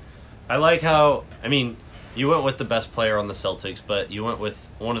 Okay. I like how, you went with the best player on the Celtics, but you went with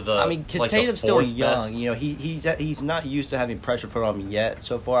one of the because the Tatum's still fourth young. best. He's not used to having pressure put on him yet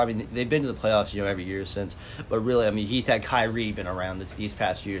so far. They've been to the playoffs, every year since. But really, he's had Kyrie been around these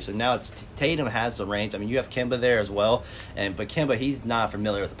past years. So now it's Tatum has the reins. You have Kemba there as well, but Kemba, he's not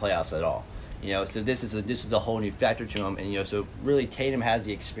familiar with the playoffs at all. So this is a whole new factor to him, and so really Tatum has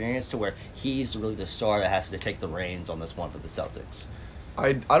the experience to where he's really the star that has to take the reins on this one for the Celtics.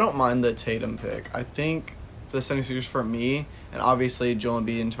 I don't mind the Tatum pick. I think for the 76ers for me, and obviously Joel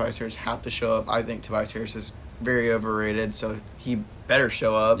Embiid and Tobias Harris have to show up. I think Tobias Harris is very overrated, so he better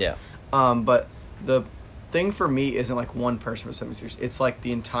show up. Yeah. But the thing for me isn't like one person for 76ers. It's like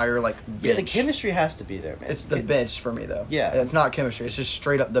the entire like bench. Yeah, the chemistry has to be there, man. It's the bench for me though. Yeah. It's not chemistry. It's just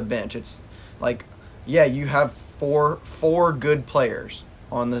straight up the bench. It's like, yeah, you have four good players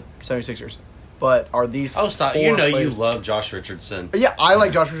on the 76ers. But are these Oh, stop. four You know players- you love Josh Richardson. Yeah, I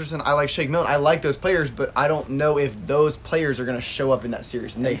like Josh Richardson. I like Shake Milton. I like those players, but I don't know if those players are going to show up in that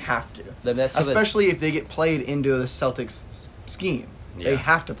series, and they have to. Especially if they get played into the Celtics scheme. They Yeah.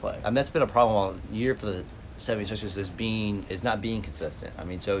 have to play. I mean, that's been a problem all year for the 76ers is not being consistent. I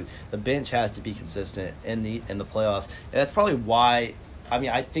mean, so the bench has to be consistent in the playoffs. And that's probably why, I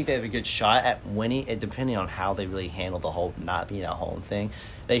mean, I think they have a good shot at winning it, depending on how they really handle the whole not being at home thing.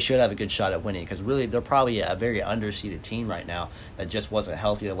 They should have a good shot at winning because really they're probably a very underseeded team right now that just wasn't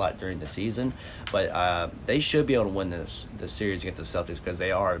healthy a lot during the season. But they should be able to win this series against the Celtics because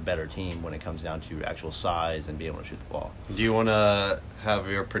they are a better team when it comes down to actual size and being able to shoot the ball. Do you want to have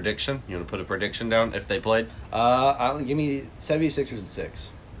your prediction? You want to put a prediction down if they played? Give me 76ers and 6.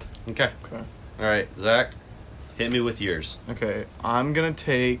 Okay. Okay. All right, Zach, hit me with yours. Okay, I'm going to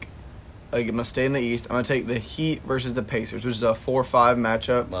stay in the East. I'm going to take the Heat versus the Pacers, which is a 4-5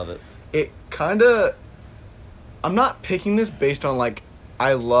 matchup. Love it. It kind of... I'm not picking this based on, like,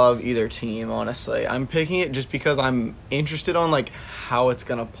 I love either team, honestly. I'm picking it just because I'm interested on, like, how it's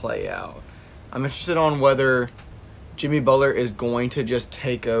going to play out. I'm interested on whether Jimmy Butler is going to just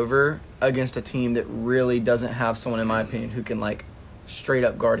take over against a team that really doesn't have someone, in my opinion, who can, like, straight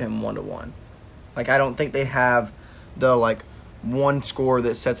up guard him 1-to-1. Like, I don't think they have the, like, one score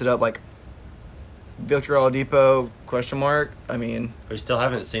that sets it up, like, Victor Oladipo, question mark. I mean, We still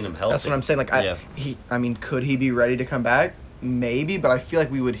haven't seen him healthy. that's what I'm saying. Like, Yeah. I mean, could he be ready to come back? Maybe, but I feel like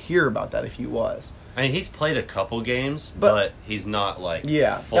we would hear about that if he was. I mean, he's played a couple games, But- but he's not like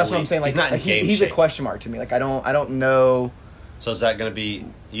Yeah, that's what I'm saying. Like, he's not in game he's a shape. question mark to me. Like, I don't know. So is that going to be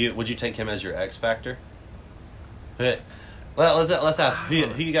you? Would you take him as your X factor? Well, let's ask who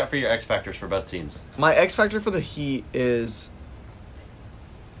you got for your X factors for both teams. My X factor for the Heat is.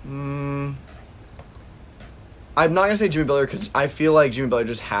 I'm not gonna say Jimmy Butler because I feel like Jimmy Butler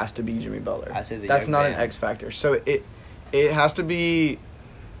just has to be Jimmy Butler. I say the that's young not man. an X factor. So it has to be.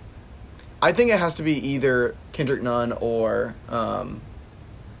 I think it has to be either Kendrick Nunn or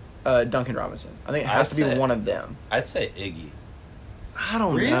Duncan Robinson. I think it has to be I'd say- one of them. I'd say Iggy I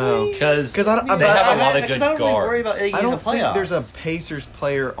don't know. because I don't- they have a lot of Because good I don't really guards. worry about Iggy I in don't the think playoffs. there's a Pacers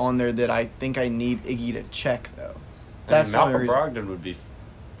player on there that I think I need Iggy to check though. That's That's the only Malcolm reason. Brogdon would be.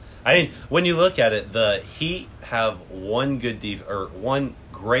 I mean, when you look at it, the Heat have one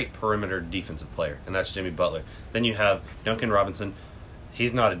great perimeter defensive player, and that's Jimmy Butler. Then you have Duncan Robinson.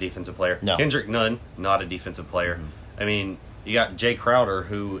 He's not a defensive player. No. Kendrick Nunn, not a defensive player. Mm-hmm. I mean, you got Jay Crowder,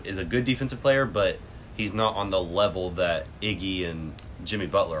 who is a good defensive player, but he's not on the level that Iggy and Jimmy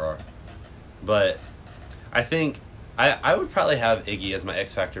Butler are. But I think I would probably have Iggy as my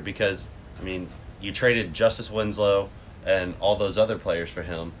X factor because, I mean, you traded Justice Winslow and all those other players for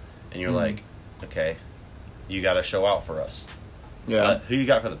him, and you're like, okay, you got to show out for us. Yeah. But who you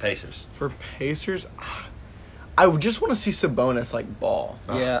got for the Pacers? For Pacers, I would just want to see Sabonis like ball.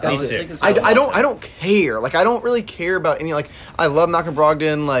 Yeah, That's I was it. thinking so. I don't care. Like, I don't really care about any. Like, I love Malcolm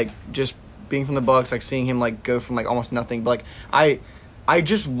Brogdon. Like, just being from the Bucks, like seeing him like go from like almost nothing. But like, I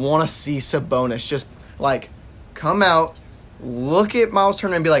just want to see Sabonis just like come out, look at Miles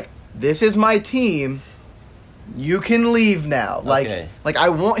Turner, and be like, "This is my team. You can leave now." Okay. Like I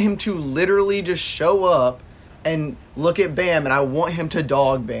want him to literally just show up and look at Bam, and I want him to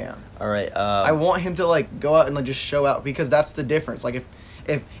dog Bam. All right. I want him to like go out and like just show out because that's the difference. Like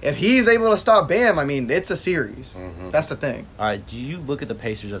if he's able to stop Bam, I mean it's a series. That's the thing. All right. Do you look at the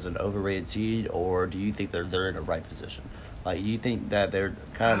Pacers as an overrated seed, or do you think they're in the right position? Like, you think that they're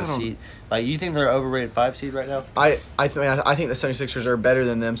kind of I a don't- seed? Like, you think they're an overrated 5 seed right now? I think the 76ers are better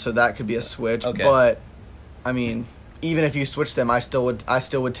than them, so that could be a switch. Okay. But I mean, even if you switch them, I still would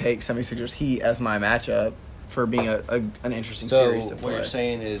take 76ers Heat as my matchup for being an interesting series to what play. you're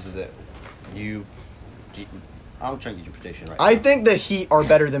saying is that I'm trying to get your prediction right. I now. think the Heat are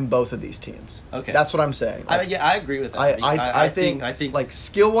better than both of these teams. Okay. That's what I'm saying. I agree with that. I think think like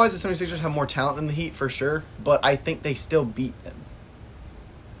skill wise, the 76ers have more talent than the Heat for sure, but I think they still beat them.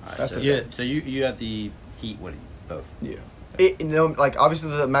 All right, that's so, the yeah. thing. So you have the Heat winning both. Yeah. Like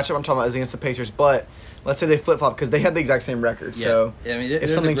obviously the matchup I'm talking about is against the Pacers, but let's say they flip flop because they had the exact same record. So I mean, if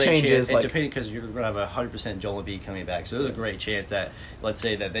there's something a great changes, chance, like depending because you're going to have 100% Joel Embiid coming back, so there's a great chance that let's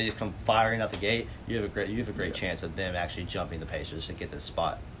say that they just come firing out the gate, you have a great chance of them actually jumping the Pacers to get this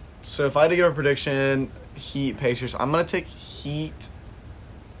spot. So if I had to give a prediction, Heat, Pacers, I'm going to take Heat.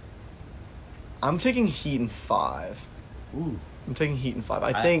 I'm taking Heat in 5. Ooh. I'm taking Heat in 5. I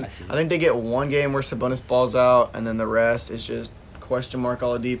I think see. they get one game where Sabonis balls out, and then the rest is just question mark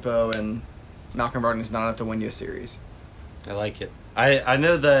Oladipo, and Malcolm Brogdon is not enough to win you a series. I like it. I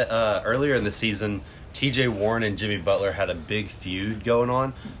know that earlier in the season, T.J. Warren and Jimmy Butler had a big feud going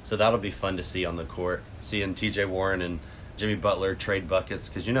on, so that'll be fun to see on the court. Seeing T.J. Warren and Jimmy Butler trade buckets,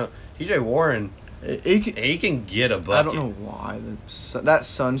 because T.J. Warren, he can get a bucket. I don't know why that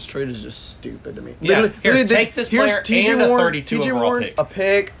Suns trade is just stupid to me. Yeah, here, take this player TJ and a Warren, 32 TJ overall Warren, pick. a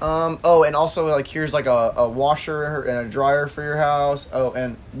pick. And also like here's like a washer and a dryer for your house. Oh,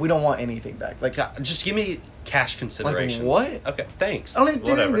 and we don't want anything back. Like Just give me cash considerations. what? Okay, thanks. I don't even think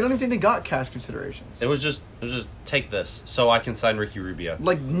Whatever. they don't even think they got cash considerations. It was just take this so I can sign Ricky Rubio.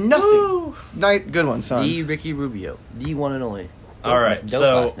 Like nothing. Woo! Night, good one, Suns. The Ricky Rubio. The one and only. All right, Dope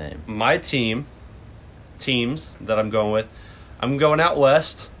so last name. my teams that I'm going with, I'm going out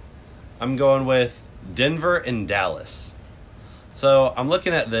west. I'm going with Denver and Dallas. So I'm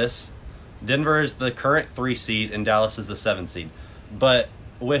looking at this. Denver is the current 3 seed and Dallas is the 7 seed. But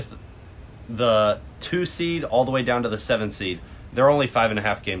with the 2 seed all the way down to the 7 seed, they're only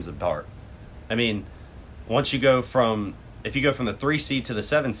 5.5 games apart. I mean, if you go from the 3 seed to the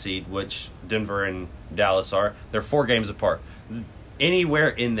 7 seed, which Denver and Dallas are, they're 4 games apart. Anywhere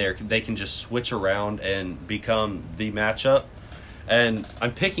in there, they can just switch around and become the matchup. And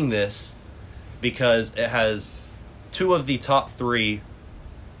I'm picking this because it has 2 of the top 3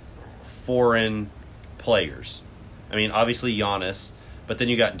 foreign players. I mean, obviously Giannis, but then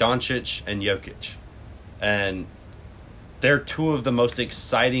you got Doncic and Jokic. And they're 2 of the most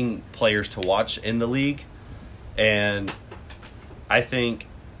exciting players to watch in the league. And I think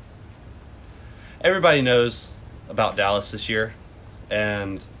everybody knows about Dallas this year.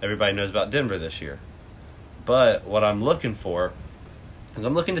 And everybody knows about Denver this year. But what I'm looking for is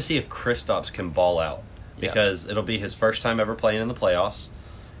I'm looking to see if Kristaps can ball out. Because it'll be his first time ever playing in the playoffs.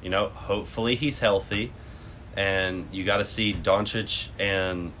 Hopefully he's healthy. And you got to see Doncic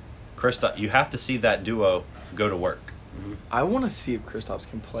and Kristaps. You have to see that duo go to work. I want to see if Kristaps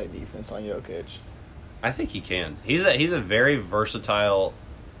can play defense on Jokic. I think he can. He's a very versatile,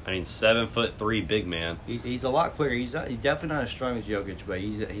 7'3" big man. He's a lot quicker. He's definitely not as strong as Jokic, but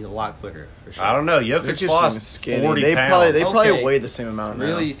he's a lot quicker for sure. I don't know. Jokic lost 40 pounds. They probably Okay. weigh the same amount now.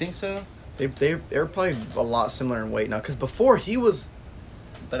 Really, you think so? They're probably a lot similar in weight now. Because before he was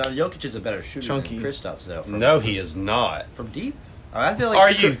But Jokic is a better shooter Chunky. than Kristaps, though. No, he is not. From deep? I feel like. Are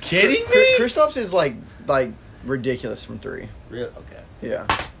you kidding me? Kristaps is like ridiculous from 3. Real? Okay. Yeah.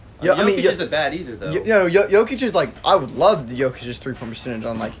 Jokic isn't bad either, though. Jokic is like, I would love the Jokic's 3-point percentage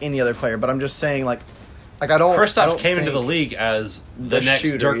on like any other player, but I'm just saying like I don't. Kristaps came into the league as the next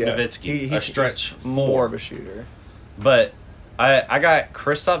shooter, Dirk yeah. Nowitzki, a stretch he's more of a shooter. But I got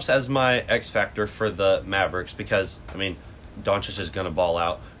Kristaps as my X factor for the Mavericks because Doncic is going to ball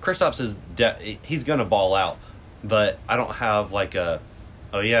out. Kristaps he's going to ball out, but I don't have like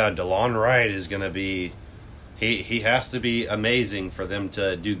DeLon Wright is going to be. He has to be amazing for them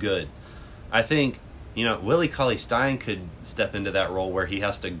to do good. I think, Willie Cauley-Stein could step into that role where he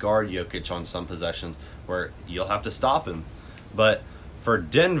has to guard Jokic on some possessions where you'll have to stop him. But for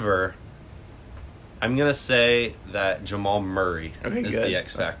Denver, I'm going to say that Jamal Murray is the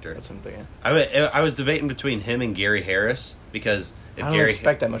X factor. That's what I'm thinking. I was debating between him and Gary Harris because if I don't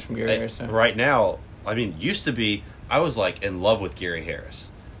expect that much from Gary Harris. So. Right now, used to be, I was like in love with Gary Harris.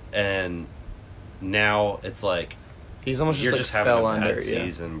 And now it's like he's almost you're just like having fell a bad under.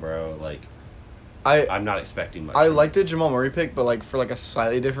 season, bro. Like I'm not expecting much. I from like the Jamal Murray pick, but like for like a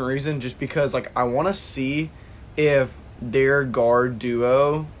slightly different reason, just because like I want to see if their guard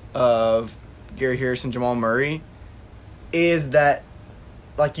duo of Gary Harris and Jamal Murray is that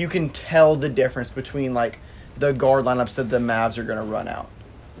like you can tell the difference between like the guard lineups that the Mavs are going to run out,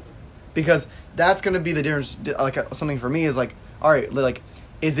 because that's going to be the difference. Like something for me is like, all right, like.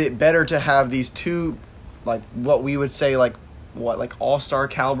 Is it better to have these 2, like, what we would say, like, all-star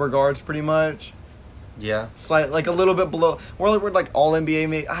caliber guards, pretty much? Yeah. Like, a little bit below. We're like, all-NBA,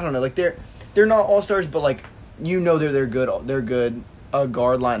 maybe. I don't know. Like, they're not all-stars, but, like, they're good. They're good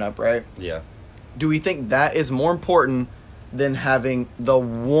guard lineup, right? Yeah. Do we think that is more important than having the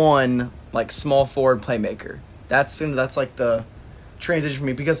one, like, small forward playmaker? That's like, the transition for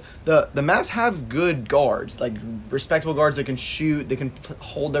me, because the Mavs have good guards, like respectable guards that can shoot, they can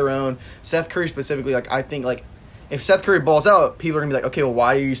hold their own. Seth Curry specifically, like I think like if Seth Curry balls out, people are gonna be like, okay, well,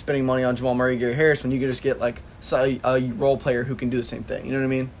 why are you spending money on Jamal Murray, Gary Harris when you could just get like a role player who can do the same thing? You know what I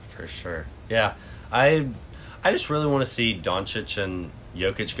mean? For sure. Yeah. I I just really want to see Doncic and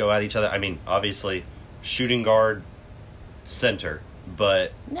Jokic go at each other. I mean, obviously, shooting guard, center,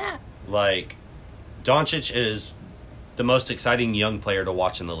 but like Doncic is the most exciting young player to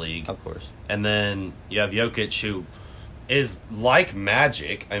watch in the league. Of course. And then you have Jokic, who is like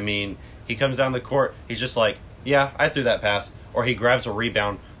magic. I mean, he comes down the court, he's just like, yeah, I threw that pass. Or he grabs a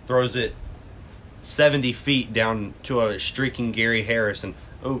rebound, throws it 70 feet down to a streaking Gary Harris, and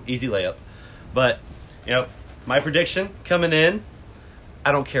easy layup. But, my prediction coming in,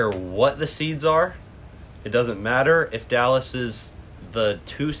 I don't care what the seeds are. It doesn't matter if Dallas is the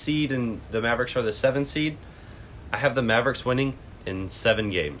 2 seed and the Mavericks are the 7 seed. I have the Mavericks winning in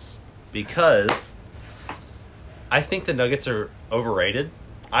 7 games because I think the Nuggets are overrated.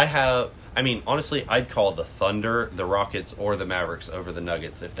 Honestly, I'd call the Thunder, the Rockets, or the Mavericks over the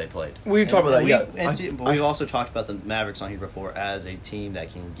Nuggets if they played. We've talked about that, But we've also talked about the Mavericks on here before as a team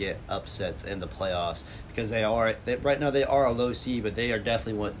that can get upsets in the playoffs because right now they are a low seed, but they are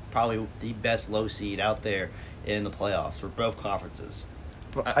definitely probably the best low seed out there in the playoffs for both conferences.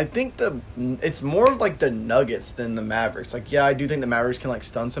 But I think it's more of like the Nuggets than the Mavericks. Like, yeah, I do think the Mavericks can like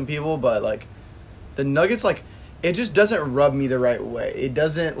stun some people, but like the Nuggets, like it just doesn't rub me the right way. It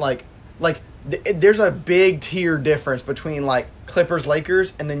doesn't there's a big tier difference between like Clippers,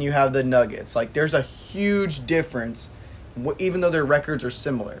 Lakers, and then you have the Nuggets. Like there's a huge difference, even though their records are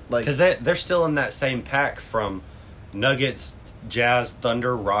similar. Like because they're still in that same pack from Nuggets, Jazz,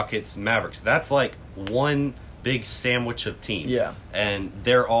 Thunder, Rockets, Mavericks. That's like one big sandwich of teams. Yeah. And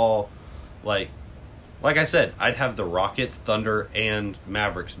they're all like I said, I'd have the Rockets, Thunder, and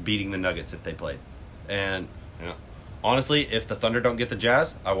Mavericks beating the Nuggets if they played. And honestly, if the Thunder don't get the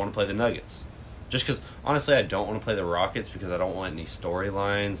Jazz, I want to play the Nuggets. Just because, honestly, I don't want to play the Rockets because I don't want any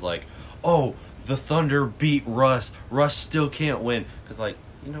storylines like, oh, the Thunder beat Russ. Russ still can't win. Because,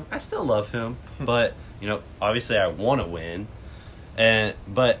 I still love him. But, obviously I want to win.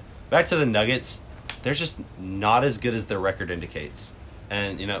 But back to the Nuggets, they're just not as good as their record indicates.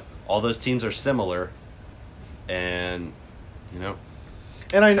 And, all those teams are similar. And,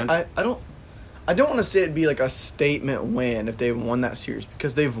 And I don't want to say it'd be like a statement win if they won that series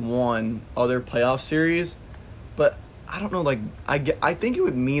because they've won other playoff series, but I don't know. Like I think it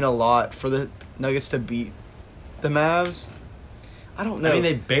would mean a lot for the Nuggets to beat the Mavs. I don't know. I mean,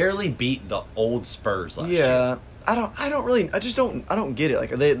 they barely beat the old Spurs last year. Yeah, I don't get it. Like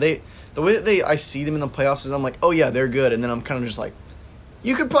the way that I see them in the playoffs is I'm like, oh yeah, they're good, and then I'm kind of just like,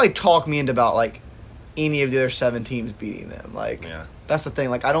 you could probably talk me into about like any of the other 7 teams beating them. Like that's the thing.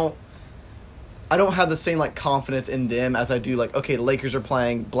 Like I don't have the same like confidence in them as I do like, okay, the Lakers are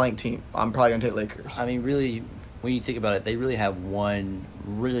playing blank team. I'm probably gonna take Lakers. I mean, really, when you think about it, they really have one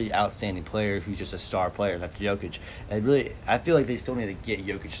really outstanding player who's just a star player, and that's Jokic. And I feel like they still need to get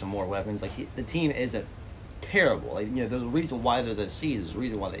Jokic some more weapons. Like the team isn't terrible. Like, there's a reason why they're the seed. There's a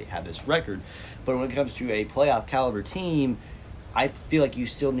reason why they have this record. But when it comes to a playoff caliber team, I feel like you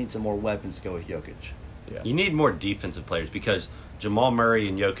still need some more weapons to go with Jokic. Yeah. You need more defensive players because Jamal Murray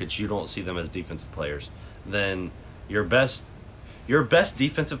and Jokic, you don't see them as defensive players. Then your best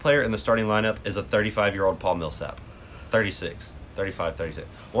defensive player in the starting lineup is a 35-year-old Paul Millsap. 36.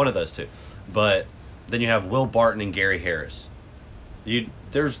 One of those two. But then you have Will Barton and Gary Harris.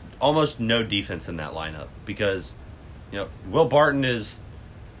 There's almost no defense in that lineup because Will Barton is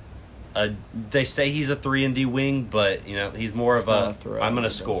they say he's a 3-and-D wing, but he's more of a I'm going to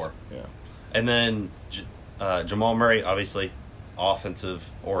score. Yeah. And then Jamal Murray, obviously,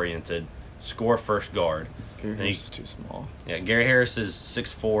 offensive-oriented, score-first guard. Gary Harris is too small. Yeah, Gary Harris is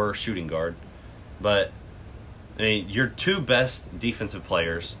 6'4", shooting guard. But, I mean, your 2 best defensive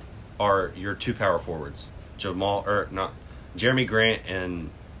players are your 2 power forwards. Jeremy Grant and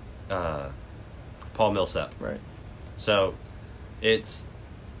Paul Millsap. Right. So, it's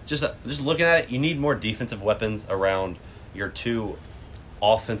just looking at it, you need more defensive weapons around your 2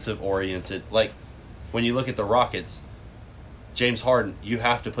 offensive-oriented. Like, when you look at the Rockets, James Harden, you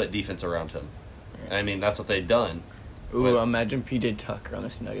have to put defense around him. I mean, that's what they've done. Ooh, imagine PJ Tucker on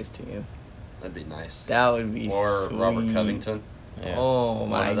this Nuggets team. That'd be nice. That would be Or sweet. Robert Covington. Yeah. Oh,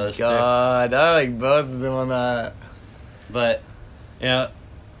 my of those God. I like both of them on that. But,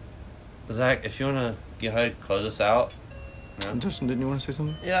 Zach, if you want to go ahead and close us out. Justin, didn't you want to say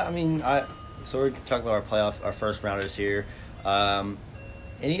something? Yeah, I mean, so we're talking about our first rounders here.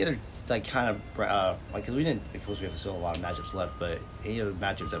 Any other because we didn't, of course we have still a lot of matchups left, but any other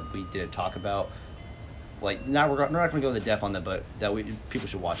matchups that we didn't talk about, we're not going to go into depth on that, but that people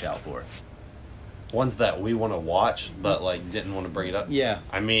should watch out for. Ones that we want to watch, but didn't want to bring it up. Yeah,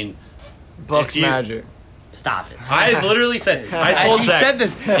 I mean, Bucks Magic. Stop it. I literally said. I told Zach. Said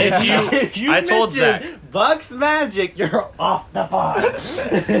this. I told Zach. Bucks Magic, you're off the pod.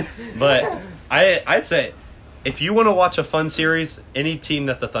 But I'd say, if you want to watch a fun series, any team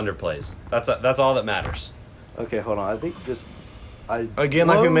that the Thunder plays, that's all that matters. Okay, hold on. I think Again,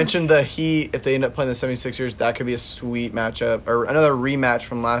 like we mentioned, the Heat, if they end up playing the 76ers, that could be a sweet matchup. Or another rematch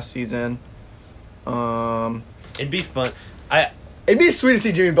from last season. It'd be fun. It'd be sweet to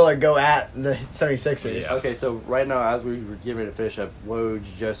see Jimmy Butler go at the 76ers. Yeah. Okay, so right now, as we were getting ready to finish up, Woj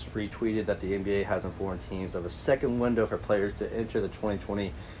just retweeted that the NBA has informed teams of a second window for players to enter the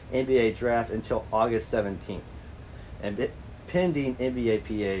 2020 NBA draft until August 17th, and pending NBA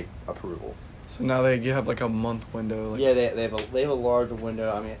PA approval. So now they have like a month window. Like, Yeah, they have a larger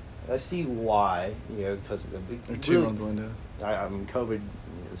window. I mean, I see why, because a 2-month window. I mean, COVID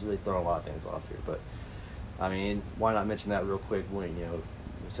is really throwing a lot of things off here, but I mean, why not mention that real quick when,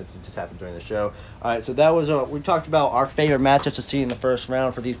 since it just happened during the show. All right, so that was, we talked about our favorite matchups to see in the first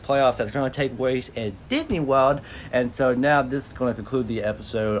round for these playoffs that's going to take place at Disney World. And so now this is going to conclude the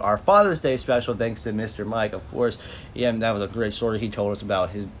episode. Our Father's Day special, thanks to Mr. Mike, of course. Yeah, that was a great story he told us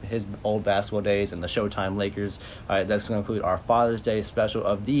about his old basketball days and the Showtime Lakers. All right, that's going to conclude our Father's Day special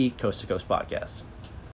of the Coast to Coast podcast.